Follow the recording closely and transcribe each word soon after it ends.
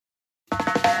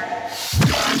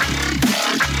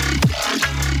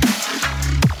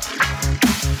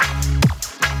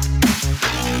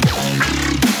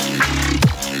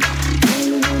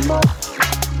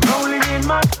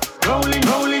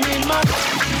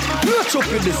What's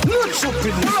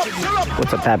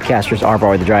up, Tabcasters?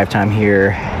 Arbar with the Drive Time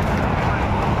here.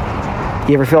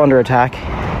 You ever feel under attack?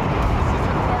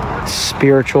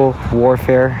 Spiritual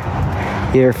warfare?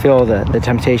 You ever feel the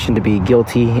temptation to be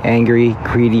guilty, angry,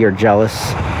 greedy, or jealous?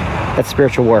 That's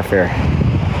spiritual warfare.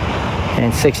 And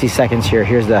in 60 seconds here,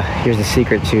 here's the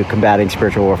secret to combating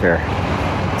spiritual warfare.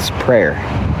 It's prayer.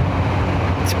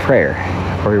 It's prayer.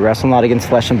 For we wrestle not against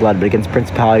flesh and blood, but against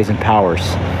principalities and powers.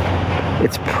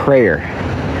 It's prayer.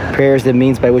 Prayer is the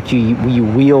means by which you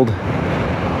wield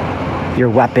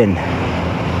your weapon.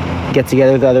 Get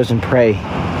together with others and pray.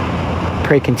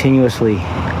 Pray continuously.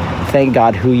 Thank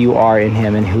God who you are in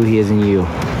Him and who He is in you.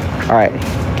 All right,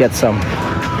 get some.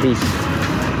 Peace.